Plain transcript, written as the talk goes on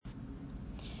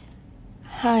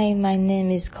Hi, my name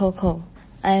is Coco.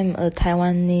 I'm a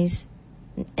Taiwanese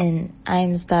and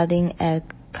I'm studying at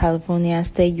California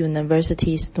State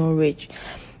University, Norwich.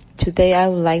 Today I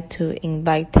would like to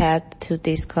invite Ted to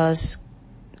discuss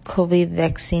COVID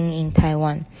vaccine in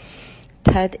Taiwan.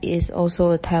 Ted is also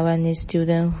a Taiwanese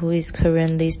student who is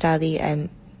currently studying at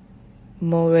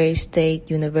Murray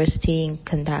State University in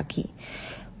Kentucky.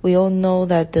 We all know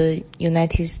that the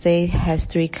United States has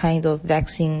three kinds of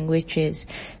vaccine, which is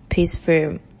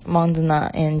Pfizer,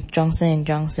 Moderna, and Johnson &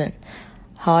 Johnson.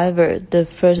 However, the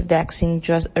first vaccine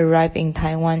just arrived in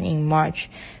Taiwan in March,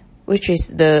 which is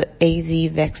the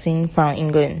AZ vaccine from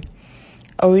England.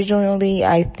 Originally,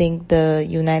 I think the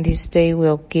United States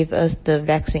will give us the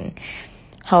vaccine.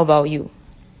 How about you?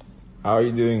 How are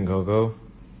you doing, Coco?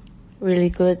 Really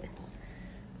good.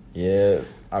 Yeah,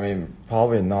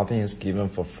 probably nothing is given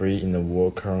for free in the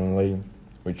world currently.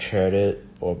 We trade it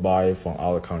or buy it from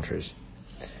other countries.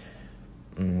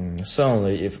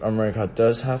 Certainly, if America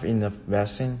does have enough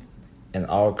vaccine and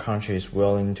our country is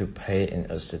willing to pay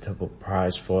an acceptable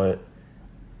price for it,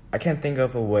 I can't think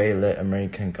of a way that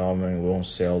American government won't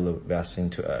sell the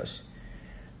vaccine to us.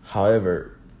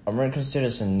 However, American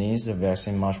citizens need the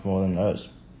vaccine much more than us.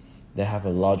 They have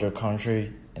a larger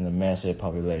country and a massive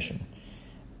population.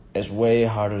 It's way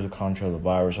harder to control the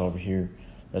virus over here.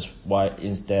 That's why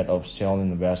instead of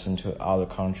selling the vaccine to other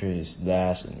countries, it's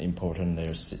less important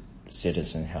their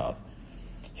citizen health.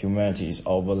 Humanity is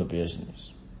over the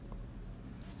business.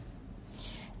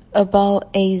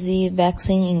 About AZ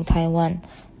vaccine in Taiwan,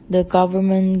 the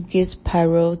government gives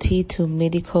priority to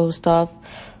medical staff,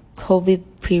 COVID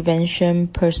prevention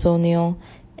personnel,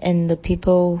 and the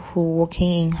people who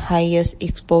working in highest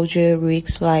exposure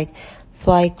risks like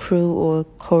flight crew or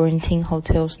quarantine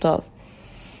hotel staff.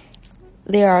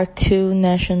 There are two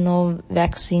national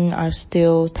vaccines are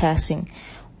still testing.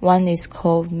 One is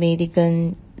called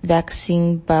Medigan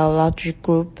Vaccine Biologic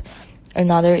Group.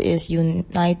 Another is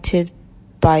United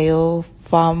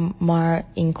Biopharma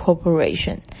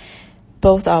Incorporation.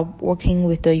 Both are working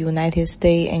with the United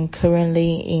States and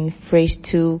currently in phase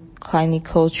 2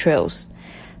 clinical trials.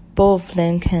 Both of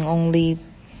them can only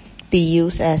be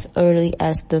used as early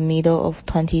as the middle of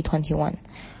 2021.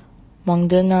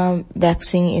 Moderna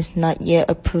vaccine is not yet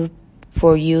approved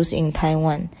for use in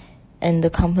Taiwan, and the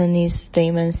company's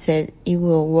statement said it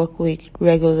will work with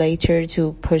regulators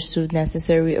to pursue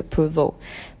necessary approval,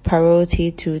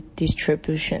 priority to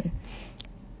distribution.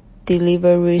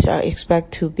 Deliveries are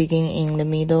expected to begin in the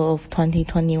middle of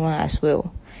 2021 as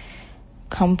well.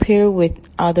 Compared with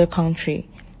other countries,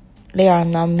 there are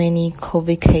not many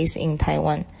COVID cases in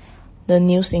Taiwan. The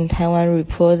news in Taiwan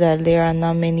report that there are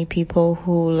not many people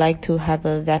who like to have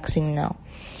a vaccine now,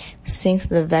 since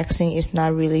the vaccine is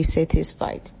not really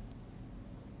satisfied.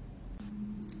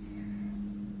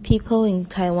 People in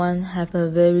Taiwan have a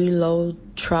very low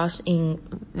trust in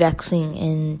vaccine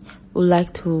and would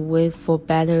like to wait for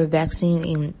better vaccine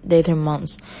in later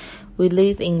months. We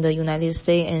live in the United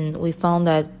States and we found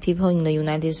that people in the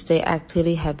United States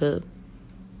actually have a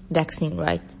vaccine,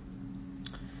 right?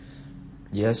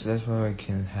 Yes, that's what I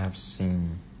can have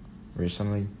seen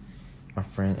recently. My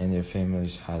friend and their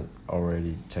families had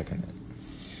already taken it.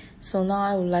 So now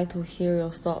I would like to hear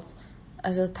your thoughts.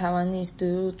 As a Taiwanese, do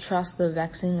you trust the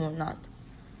vaccine or not?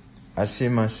 I see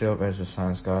myself as a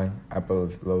science guy. I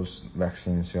believe those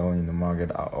vaccines selling in the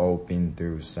market are all been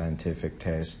through scientific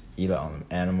tests, either on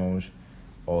animals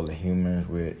or the humans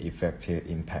with effective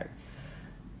impact.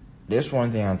 There's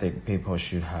one thing I think people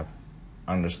should have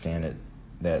understand it,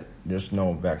 that there's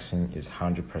no vaccine is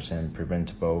 100%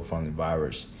 preventable from the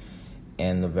virus.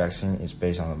 And the vaccine is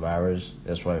based on the virus.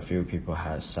 That's why a few people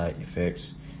had side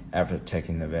effects after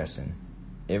taking the vaccine.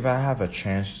 If I have a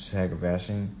chance to take a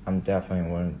vaccine, I'm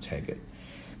definitely willing to take it.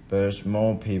 But there's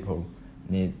more people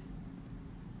need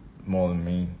more than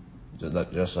me,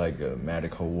 just like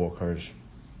medical workers.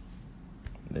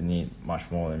 They need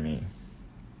much more than me.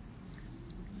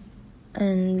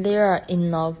 And there are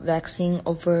enough vaccine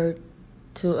offered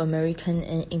to American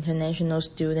and international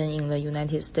students in the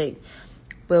United States.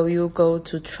 Will you go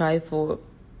to try for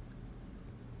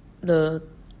the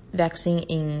vaccine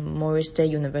in Murray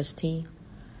State University?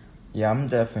 Yeah, I'm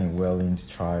definitely willing to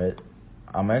try it.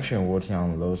 I'm actually working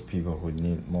on those people who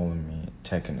need more than me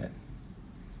taking it.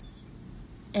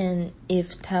 And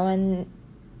if Taiwan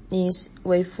needs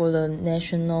wait for the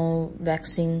national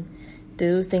vaccine, do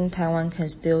you think Taiwan can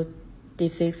still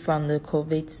defeat from the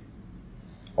COVID?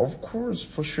 Of course,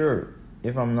 for sure.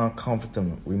 If I'm not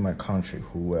confident with my country,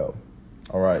 who will?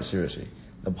 Alright, seriously.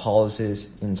 The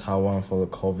policies in Taiwan for the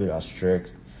COVID are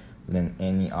strict than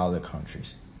any other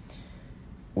countries.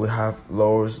 We have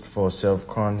laws for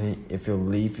self-quarantine. If you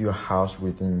leave your house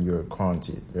within your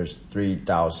quarantine, there's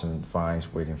 3,000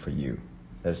 fines waiting for you.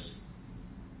 That's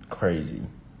crazy.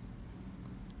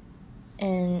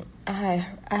 And I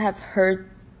have heard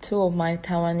two of my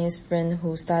Taiwanese friends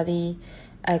who study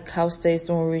at Cal State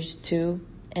Norwich too,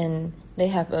 and they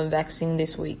have a vaccine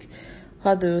this week.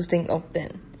 What do you think of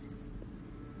them?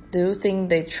 Do you think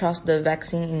they trust the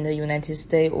vaccine in the United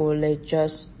States, or they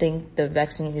just think the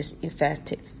vaccine is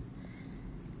effective?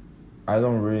 I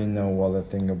don't really know what I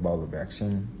think about the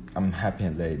vaccine. I'm happy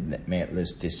they made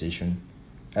this decision.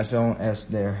 As long as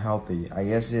they're healthy, I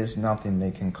guess there's nothing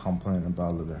they can complain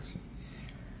about the vaccine.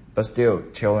 But still,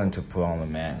 tell them to put on the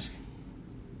mask.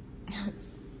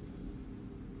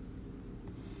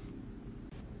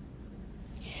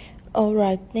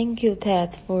 Alright, thank you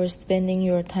Ted for spending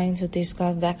your time to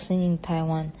discuss vaccine in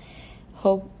Taiwan.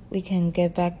 Hope we can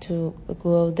get back to the good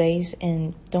old days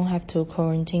and don't have to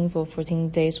quarantine for 14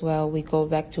 days while we go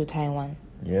back to Taiwan.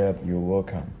 Yep, you're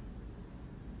welcome.